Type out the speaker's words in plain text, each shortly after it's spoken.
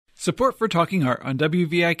Support for Talking Art on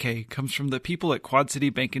WVIK comes from the people at Quad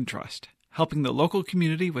City Bank and Trust, helping the local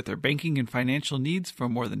community with their banking and financial needs for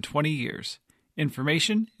more than 20 years.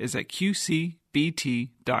 Information is at qcbt.com.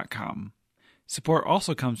 Support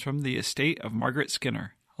also comes from the estate of Margaret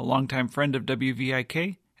Skinner, a longtime friend of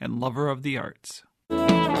WVIK and lover of the arts.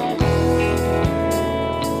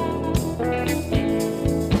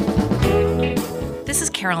 This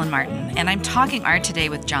is Carolyn Martin, and I'm talking art today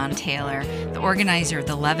with John Taylor, the organizer of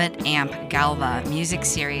the Levitt Amp Galva music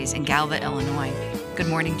series in Galva, Illinois. Good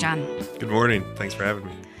morning, John. Good morning. Thanks for having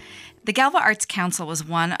me. The Galva Arts Council was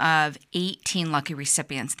one of 18 lucky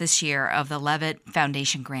recipients this year of the Levitt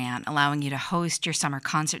Foundation grant, allowing you to host your summer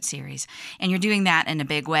concert series. And you're doing that in a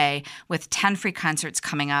big way with 10 free concerts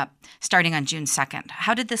coming up starting on June 2nd.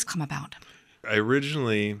 How did this come about? I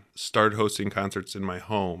originally started hosting concerts in my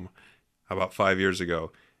home about 5 years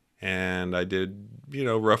ago. And I did,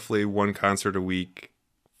 roughly one concert a week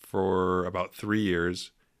for about 3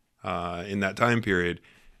 years in that time period.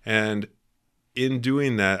 And in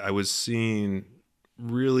doing that, I was seeing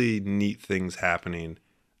really neat things happening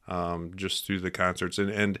just through the concerts.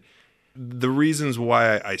 And the reasons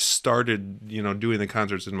why I started, doing the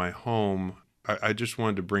concerts in my home, I just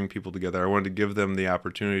wanted to bring people together. I wanted to give them the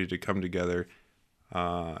opportunity to come together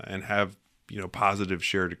and have, positive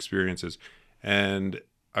shared experiences. And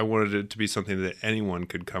I wanted it to be something that anyone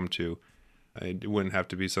could come to. It wouldn't have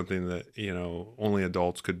to be something that, only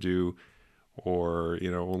adults could do, or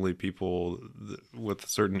only people with a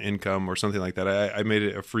certain income or something like that. I made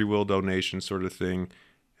it a free will donation sort of thing,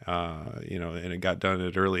 and it got done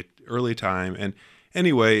at early time. And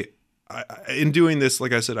anyway, in doing this,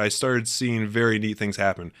 like I said, I started seeing very neat things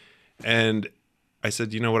happen, and I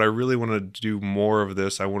said, what, I really want to do more of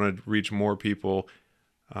this. I want to reach more people.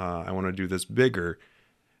 I want to do this bigger.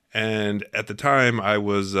 And at the time, I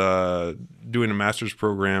was doing a master's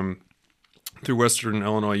program through Western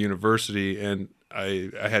Illinois University, and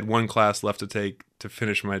I had one class left to take to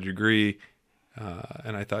finish my degree.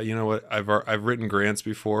 And I thought, what, I've written grants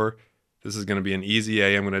before. This is going to be an easy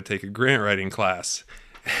A. I'm going to take a grant writing class.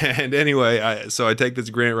 And anyway, so I take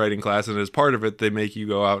this grant writing class, and as part of it, they make you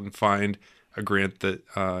go out and find a grant that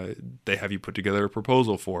they have you put together a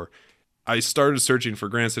proposal for. I started searching for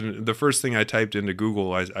grants, and the first thing I typed into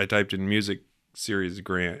Google, I typed in music series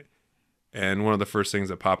grant. And one of the first things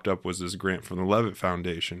that popped up was this grant from the Levitt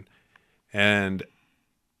Foundation. And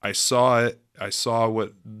I saw it. I saw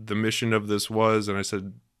what the mission of this was, and I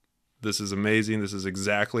said, this is amazing. This is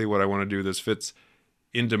exactly what I want to do. This fits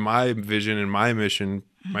into my vision and my mission,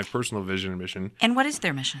 my personal vision and mission. And what is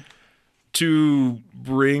their mission? To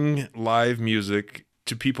bring live music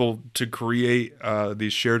to people, to create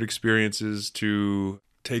these shared experiences, to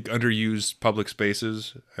take underused public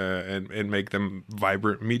spaces and make them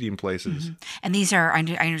vibrant meeting places. Mm-hmm. And these are, I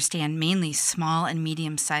understand, mainly small and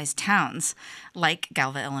medium-sized towns like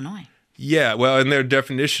Galva, Illinois. Yeah, well, and their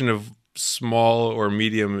definition of small or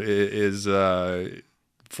medium is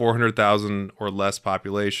 400,000 or less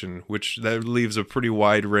population, which that leaves a pretty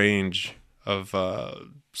wide range of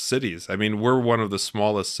cities. I mean, we're one of the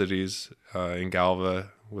smallest cities in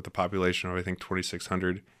Galva with a population of, I think,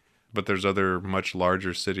 2,600. But there's other much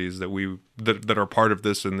larger cities that that are part of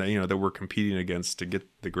this, and that we're competing against to get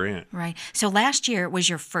the grant. Right. So last year was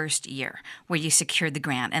your first year where you secured the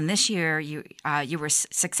grant, and this year you were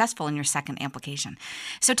successful in your second application.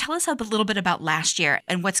 So tell us a little bit about last year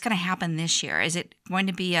and what's going to happen this year. Is it going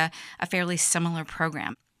to be a fairly similar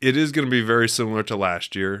program? It is going to be very similar to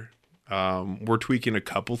last year. We're tweaking a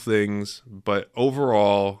couple things, but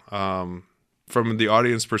overall, from the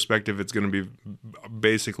audience perspective, it's going to be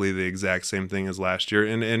basically the exact same thing as last year.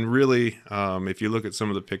 And really, if you look at some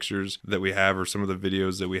of the pictures that we have or some of the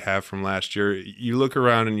videos that we have from last year, you look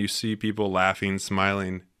around and you see people laughing,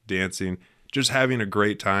 smiling, dancing, just having a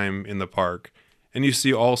great time in the park. And you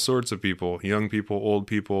see all sorts of people, young people, old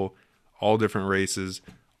people, all different races,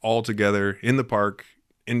 all together in the park,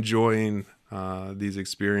 enjoying these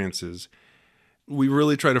experiences. We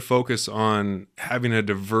really try to focus on having a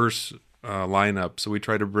diverse lineup. So we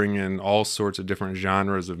try to bring in all sorts of different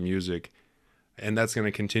genres of music, and that's going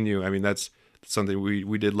to continue. I mean, that's something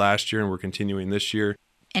we did last year, and we're continuing this year.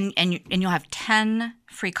 And you'll have 10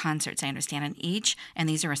 free concerts, I understand, and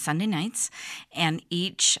these are Sunday nights, and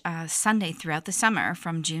each Sunday throughout the summer,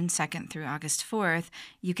 from June 2nd through August 4th,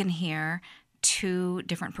 you can hear 2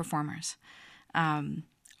 different performers,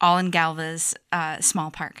 all in Galva's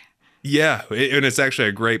small park. Yeah, and it's actually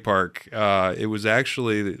a great park. It was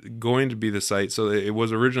actually going to be the site, so it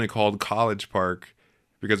was originally called College Park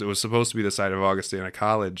because it was supposed to be the site of Augustana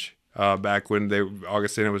College. back when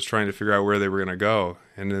Augustana was trying to figure out where they were going to go,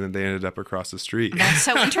 and then they ended up across the street. That's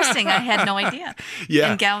so interesting. I had no idea.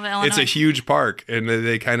 Yeah, in Galva, Illinois. It's a huge park, and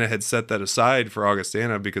they kind of had set that aside for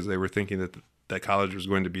Augustana because they were thinking that college was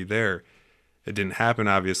going to be there. It didn't happen,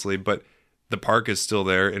 obviously, but the park is still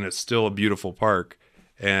there, and it's still a beautiful park.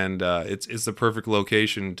 And it's the perfect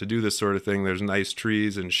location to do this sort of thing. There's nice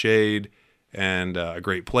trees and shade and a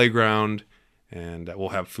great playground. And we'll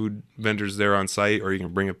have food vendors there on site, or you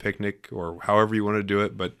can bring a picnic or however you want to do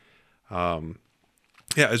it. But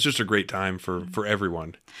it's just a great time for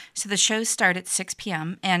everyone. So the shows start at 6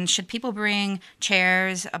 p.m. And should people bring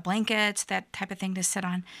chairs, blankets, that type of thing to sit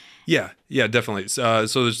on? Yeah, definitely. So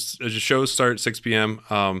the shows start at 6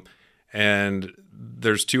 p.m. And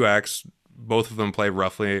there's 2 acts. Both of them play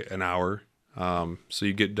roughly an hour. So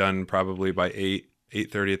you get done probably by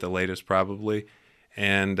 8:30 at the latest probably.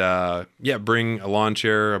 And bring a lawn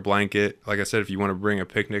chair, a blanket. Like I said, if you want to bring a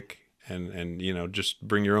picnic and just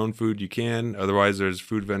bring your own food, you can. Otherwise, there's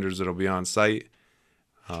food vendors that'll be on site.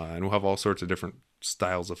 And we'll have all sorts of different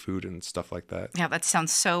styles of food and stuff like that. Yeah, that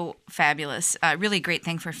sounds so fabulous. Really great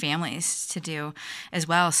thing for families to do as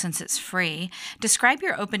well, since it's free. Describe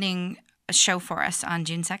your opening show for us on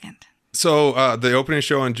June 2nd. So the opening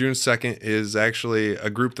show on June 2nd is actually a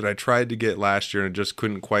group that I tried to get last year and just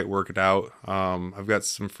couldn't quite work it out. I've got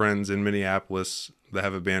some friends in Minneapolis that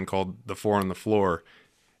have a band called The Four on the Floor.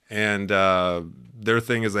 And their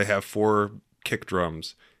thing is they have 4 kick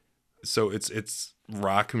drums. So it's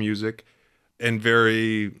rock music and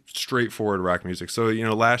very straightforward rock music. So,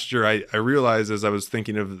 last year I realized as I was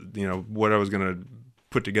thinking of, what I was going to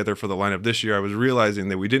put together for the lineup this year, I was realizing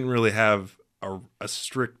that we didn't really have a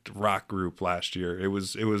strict rock group last year. It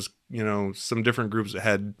was some different groups that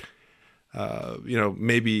had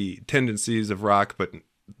maybe tendencies of rock, but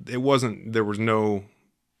there was no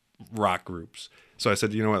rock groups. So I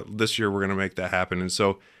said, this year we're going to make that happen. And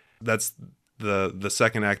so that's the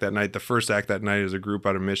second act that night. The first act that night is a group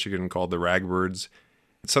out of Michigan called the Ragbirds.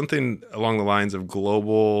 It's something along the lines of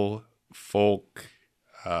global folk,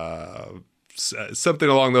 something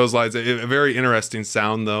along those lines. A very interesting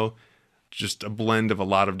sound though. Just a blend of a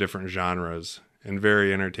lot of different genres and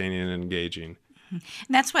very entertaining and engaging. And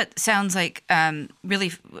that's what sounds like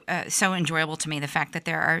really so enjoyable to me, the fact that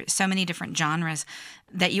there are so many different genres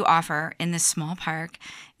that you offer in this small park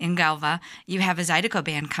in Galva. You have a Zydeco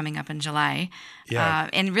band coming up in July. Yeah.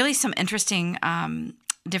 And really some interesting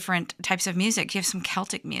different types of music. You have some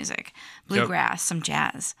Celtic music, bluegrass, some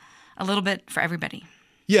jazz, a little bit for everybody.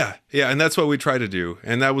 Yeah, and that's what we try to do.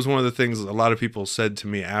 And that was one of the things a lot of people said to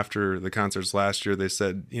me after the concerts last year. They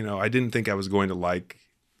said, I didn't think I was going to like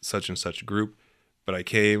such and such group, but I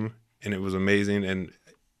came and it was amazing. And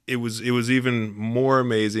it was even more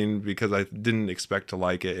amazing because I didn't expect to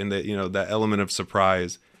like it. And that, that element of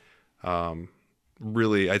surprise,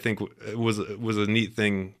 really, I think it was a neat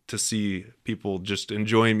thing to see people just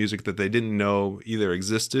enjoying music that they didn't know either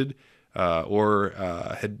existed or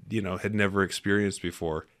had never experienced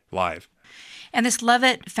before live. And this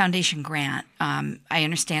Levitt Foundation grant, I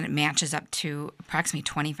understand it matches up to approximately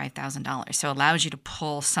 $25,000, so it allows you to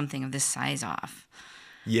pull something of this size off.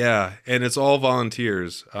 Yeah, and it's all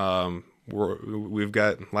volunteers. We've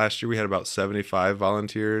got, last year we had about 75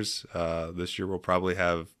 volunteers. This year we'll probably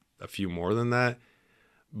have a few more than that,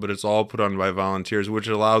 but it's all put on by volunteers, which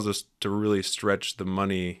allows us to really stretch the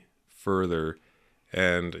money further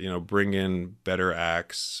and, bring in better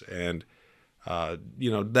acts and,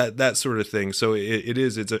 that sort of thing. So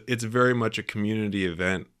it's very much a community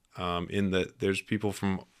event, in that there's people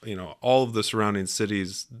from, all of the surrounding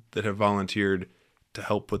cities that have volunteered to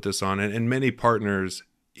help put this on, and many partners,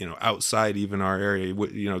 outside even our area,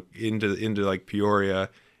 into like Peoria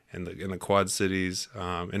and the Quad Cities,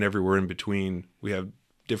 and everywhere in between. We have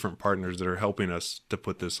different partners that are helping us to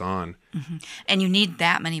put this on. Mm-hmm. And you need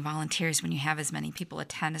that many volunteers when you have as many people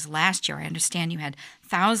attend as last year. I understand you had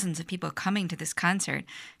thousands of people coming to this concert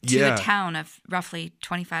to a town of roughly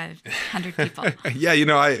 2,500 people. Yeah,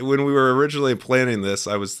 when we were originally planning this,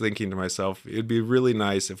 I was thinking to myself, it'd be really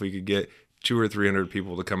nice if we could get 200 or 300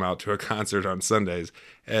 people to come out to a concert on Sundays.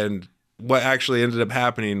 And what actually ended up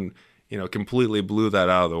happening, completely blew that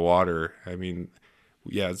out of the water. I mean,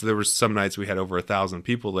 so there were some nights we had over 1,000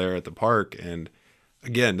 people there at the park, and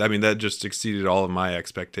again, that just exceeded all of my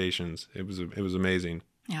expectations. It was amazing.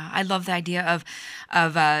 Yeah, I love the idea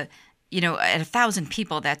of at 1,000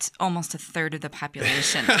 people, that's almost a third of the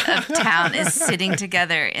population of town is sitting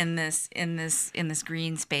together in this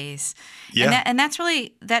green space. Yeah. And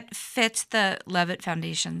that fits the Levitt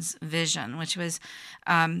Foundation's vision, which was,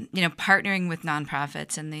 partnering with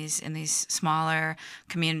nonprofits in these smaller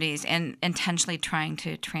communities and intentionally trying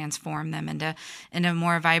to transform them into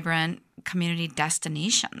more vibrant community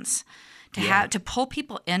destinations, to pull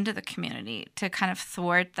people into the community, to kind of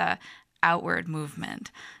thwart the outward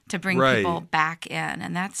movement, to bring people back in.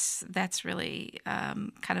 And that's really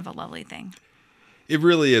kind of a lovely thing. It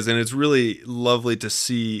really is. And it's really lovely to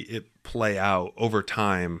see it play out over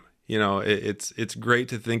time. It's great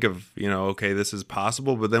to think of, okay, this is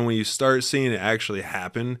possible. But then when you start seeing it actually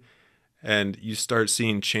happen and you start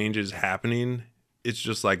seeing changes happening, it's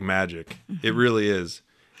just like magic. Mm-hmm. It really is.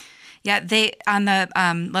 Yeah, they on the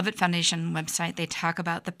Levitt Foundation website, they talk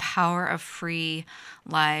about the power of free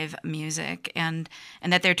live music and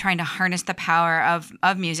that they're trying to harness the power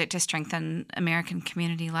of music to strengthen American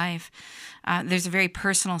community life. There's a very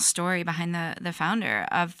personal story behind the founder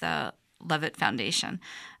of the Levitt Foundation,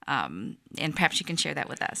 and perhaps you can share that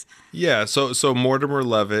with us. Yeah, so Mortimer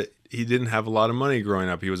Levitt, he didn't have a lot of money growing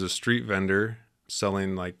up. He was a street vendor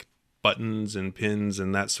selling like buttons and pins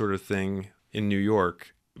and that sort of thing in New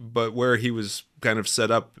York. But where he was kind of set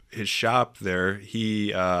up his shop there,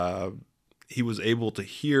 he was able to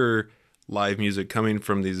hear live music coming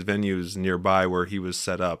from these venues nearby where he was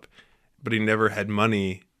set up. But he never had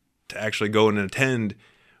money to actually go and attend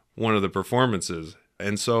one of the performances.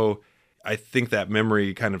 And so I think that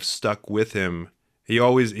memory kind of stuck with him.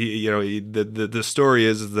 The story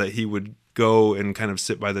is that he would go and kind of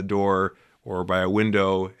sit by the door or by a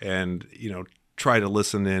window and, try to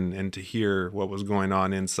listen in and to hear what was going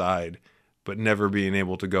on inside, but never being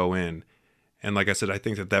able to go in. And like I said, I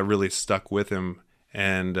think that really stuck with him.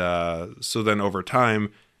 And so then over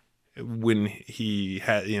time, when he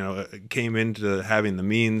had, came into having the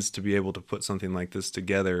means to be able to put something like this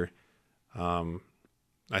together,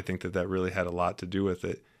 I think that really had a lot to do with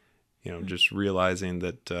it. Just realizing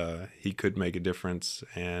that he could make a difference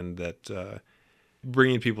and that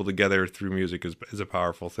bringing people together through music is a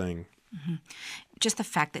powerful thing. Mm-hmm. Just the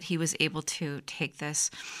fact that he was able to take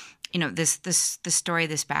this, this story,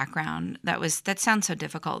 this background that sounds so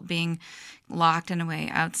difficult, being locked in a way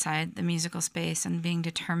outside the musical space and being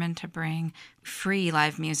determined to bring free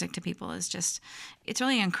live music to people it's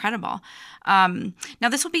really incredible. Now,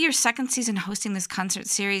 this will be your second season hosting this concert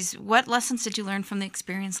series. What lessons did you learn from the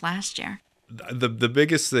experience last year? The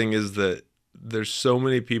biggest thing is that there's so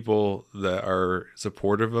many people that are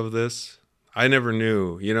supportive of this. I never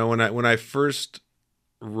knew, when I first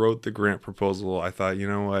wrote the grant proposal, I thought,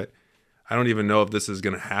 what? I don't even know if this is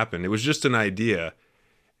going to happen. It was just an idea.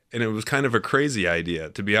 And it was kind of a crazy idea,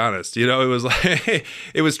 to be honest. It was like,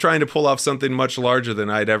 it was trying to pull off something much larger than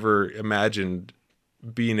I'd ever imagined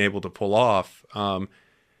being able to pull off. And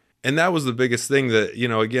that was the biggest thing that,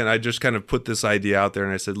 again, I just kind of put this idea out there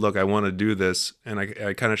and I said, look, I want to do this. And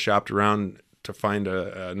I kind of shopped around to find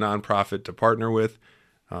a nonprofit to partner with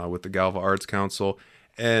the Galva Arts Council.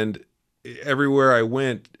 And everywhere I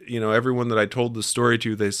went, everyone that I told the story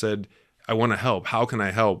to, they said, I want to help. How can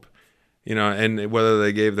I help? And whether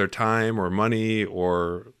they gave their time or money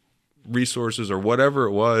or resources or whatever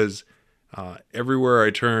it was, everywhere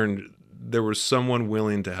I turned, there was someone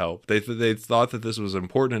willing to help. They thought that this was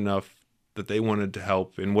important enough that they wanted to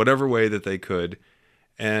help in whatever way that they could.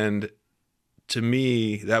 And to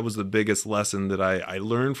me, that was the biggest lesson that I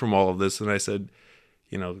learned from all of this. And I said,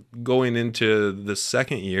 going into the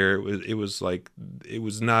second year, it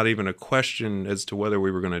was not even a question as to whether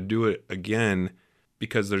we were going to do it again,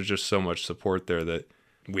 because there's just so much support there that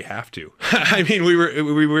we have to. I mean, we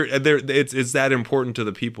were there. It's that important to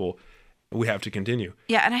the people. We have to continue.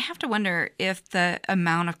 Yeah, and I have to wonder if the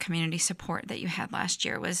amount of community support that you had last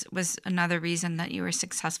year was another reason that you were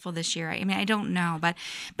successful this year. I mean, I don't know, but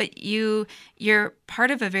you're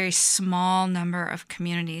part of a very small number of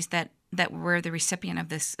communities that were the recipient of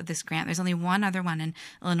this grant. There's only one other one in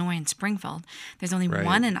Illinois, in Springfield. There's only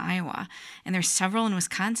one in Iowa, and there's several in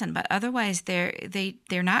Wisconsin. But otherwise, they're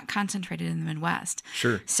not concentrated in the Midwest.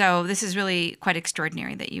 Sure. So this is really quite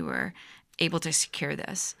extraordinary that you were able to secure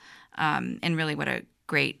this, and really, what a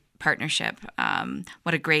great partnership.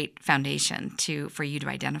 What a great foundation for you to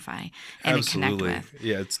identify and Absolutely. To connect with.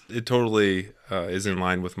 Yeah, it totally is in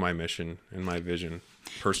line with my mission and my vision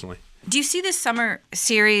personally. Do you see this summer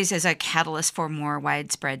series as a catalyst for more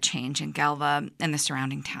widespread change in Galva and the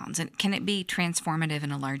surrounding towns? And can it be transformative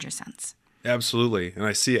in a larger sense? Absolutely. And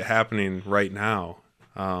I see it happening right now.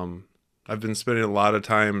 I've been spending a lot of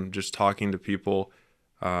time just talking to people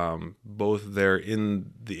both there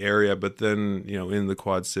in the area, but then, in the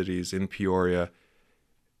Quad Cities, in Peoria.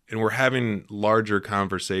 And we're having larger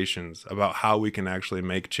conversations about how we can actually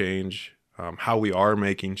make change, how we are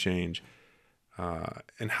making change,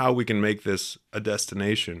 and how we can make this a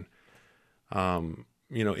destination.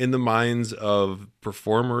 In the minds of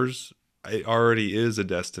performers, it already is a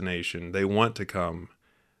destination. They want to come.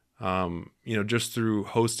 Just through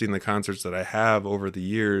hosting the concerts that I have over the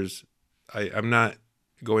years, I'm not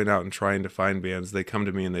going out and trying to find bands. They come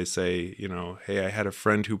to me and they say, hey, I had a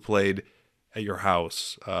friend who played at your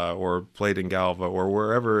house or played in Galva or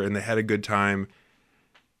wherever, and they had a good time.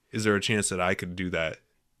 Is there a chance that I could do that?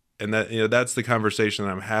 And that's the conversation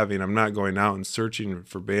that I'm having. I'm not going out and searching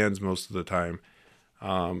for bands most of the time.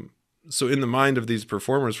 So in the mind of these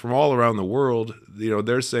performers from all around the world,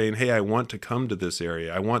 they're saying, hey, I want to come to this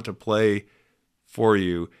area. I want to play for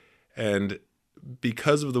you. And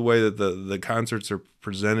because of the way that the concerts are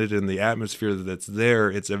presented and the atmosphere that's there,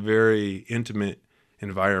 it's a very intimate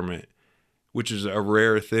environment, which is a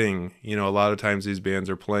rare thing. A lot of times these bands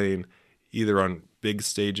are playing either on big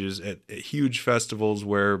stages at huge festivals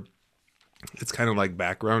where it's kind of like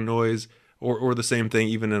background noise, or the same thing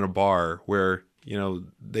even in a bar where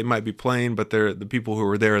they might be playing, but the people who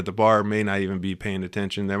are there at the bar may not even be paying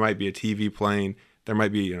attention. There might be a TV playing. There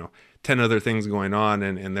might be 10 other things going on,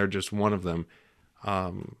 and they're just one of them.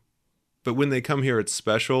 But when they come here, it's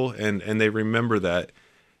special, and they remember that.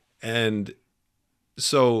 And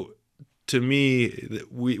so to me,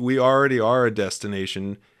 we already are a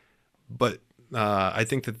destination, but I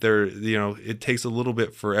think that it takes a little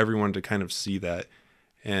bit for everyone to kind of see that.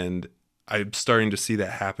 And I'm starting to see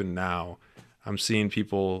that happen now. I'm seeing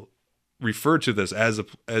people refer to this as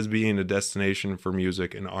being a destination for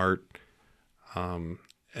music and art.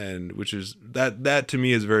 And which is that to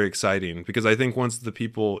me is very exciting, because I think once the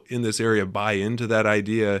people in this area buy into that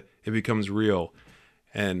idea, it becomes real,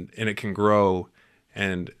 and it can grow,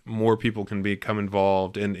 and more people can become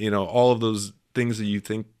involved, and all of those things that you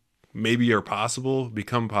think maybe are possible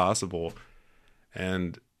become possible.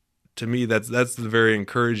 And to me, that's the very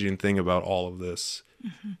encouraging thing about all of this.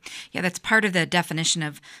 Mm-hmm. Yeah, that's part of the definition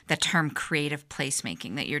of the term creative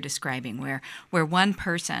placemaking that you're describing, where one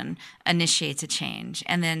person initiates a change,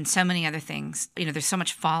 and then so many other things. There's so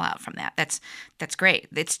much fallout from that. That's great.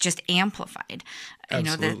 It's just amplified.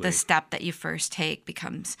 Absolutely. The step that you first take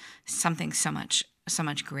becomes something so much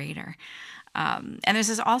greater. And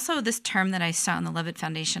there's also this term that I saw on the Levitt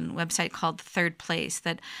Foundation website called third place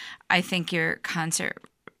that I think your concert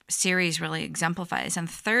series really exemplifies. And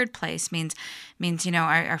third place means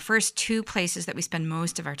our first two places that we spend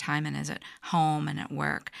most of our time in is at home and at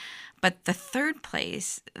work. But the third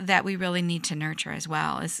place that we really need to nurture as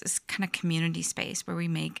well is kind of community space where we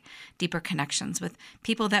make deeper connections with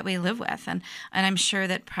people that we live with. And I'm sure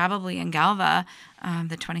that probably in Galva,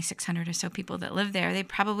 the 2,600 or so people that live there, they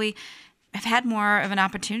probably have had more of an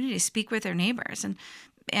opportunity to speak with their neighbors and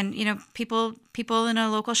people in a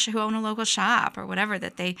local who own a local shop or whatever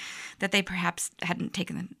that they perhaps hadn't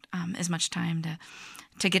taken as much time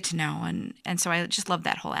to get to know, and so I just love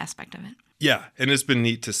that whole aspect of it. Yeah, and it's been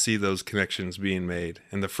neat to see those connections being made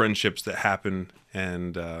and the friendships that happen,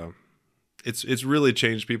 and it's really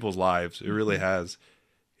changed people's lives. It really has,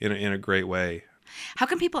 in a great way. How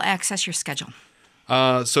can people access your schedule?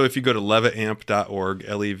 So if you go to levittamp.org,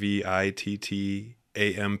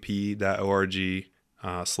 levittamp.org.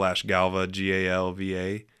 /Galva,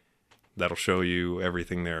 GALVA, that'll show you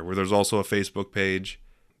everything there. Where there's also a Facebook page.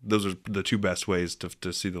 Those are the two best ways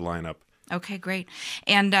to see the lineup. Okay, great.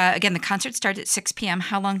 And again, the concert starts at 6 p.m.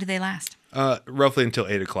 How long do they last? Roughly until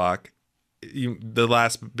 8 o'clock. The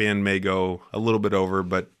last band may go a little bit over,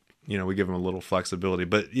 but we give them a little flexibility.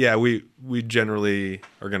 But yeah, we generally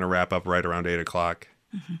are going to wrap up right around 8 o'clock.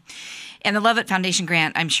 Mm-hmm. And the Levitt Foundation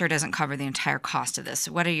grant, I'm sure, doesn't cover the entire cost of this.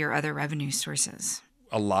 What are your other revenue sources?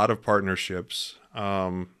 A lot of partnerships.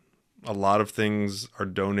 A lot of things are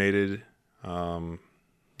donated. Other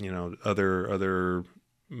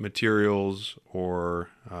materials or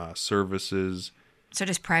services. So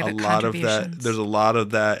just private contributions. Of that. There's a lot of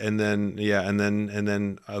that, and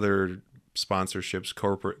then other sponsorships,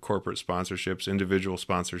 corporate sponsorships, individual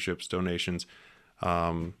sponsorships, donations.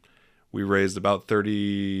 We raised about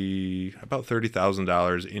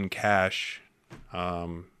 $30,000 in cash,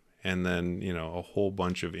 and then a whole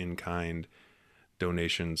bunch of in-kind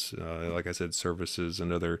donations. Like I said, services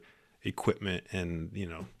and other equipment, and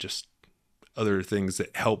just other things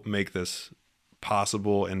that help make this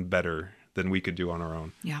possible and better than we could do on our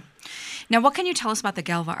own. Yeah. Now, what can you tell us about the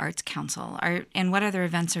Galva Arts Council, and what other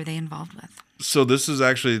events are they involved with? So this is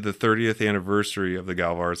actually the 30th anniversary of the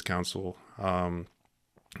Galva Arts Council.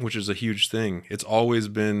 which is a huge thing. It's always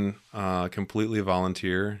been completely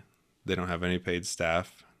volunteer. They don't have any paid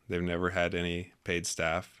staff. They've never had any paid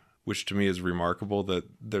staff, which to me is remarkable that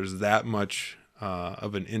there's that much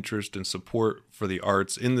of an interest and support for the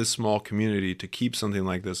arts in this small community to keep something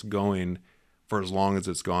like this going for as long as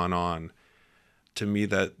it's gone on. To me,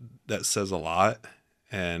 that says a lot,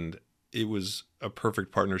 and it was a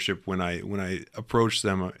perfect partnership when I approached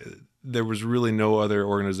them. There was really no other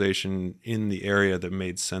organization in the area that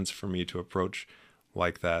made sense for me to approach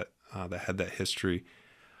like that, that had that history.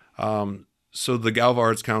 So the Galva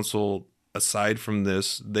Arts Council, aside from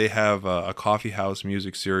this, they have a coffee house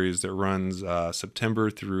music series that runs September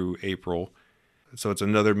through April. So it's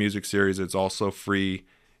another music series. It's also free.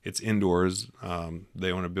 It's indoors.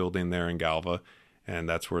 They own a building there in Galva, and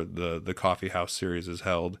that's where the coffee house series is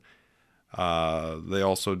held. They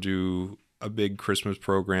also do a big Christmas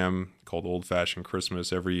program called Old Fashioned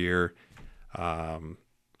Christmas every year. And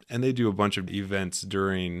they do a bunch of events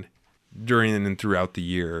during and throughout the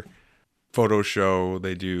year. Photo show,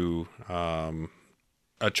 they do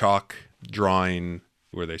a chalk drawing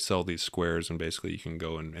where they sell these squares, and basically you can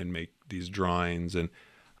go and make these drawings, and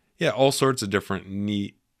all sorts of different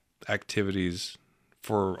neat activities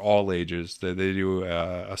for all ages. They do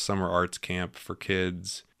a summer arts camp for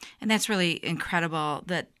kids. And that's really incredible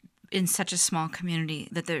that in such a small community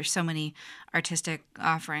that there's so many artistic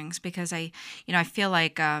offerings, because I feel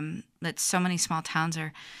like that so many small towns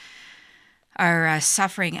are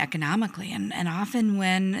suffering economically, and often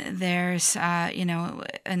when there's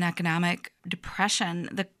an economic depression,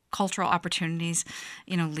 the cultural opportunities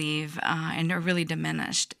leave and are really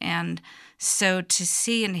diminished. And so to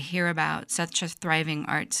see and hear about such a thriving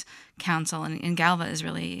arts council in Galva is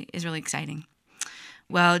really exciting.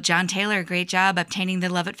 Well, John Taylor, great job obtaining the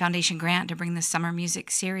Lovett Foundation grant to bring the summer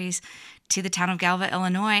music series to the town of Galva,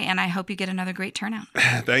 Illinois, and I hope you get another great turnout.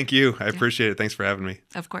 Thank you. I appreciate it. Thanks for having me.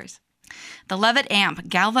 Of course. The Lovett Amp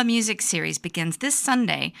Galva Music Series begins this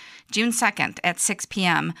Sunday, June 2nd at 6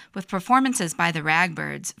 p.m. with performances by the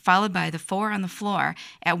Ragbirds, followed by the Four on the Floor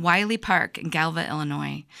at Wiley Park in Galva,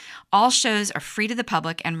 Illinois. All shows are free to the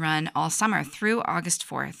public and run all summer through August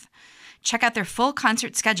 4th. Check out their full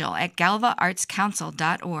concert schedule at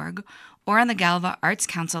galvaartscouncil.org or on the Galva Arts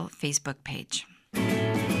Council Facebook page.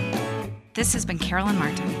 This has been Carolyn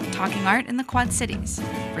Martin, talking art in the Quad Cities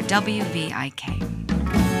for WVIK.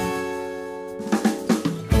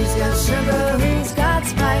 Who's got sugar, who's got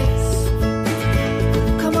spice?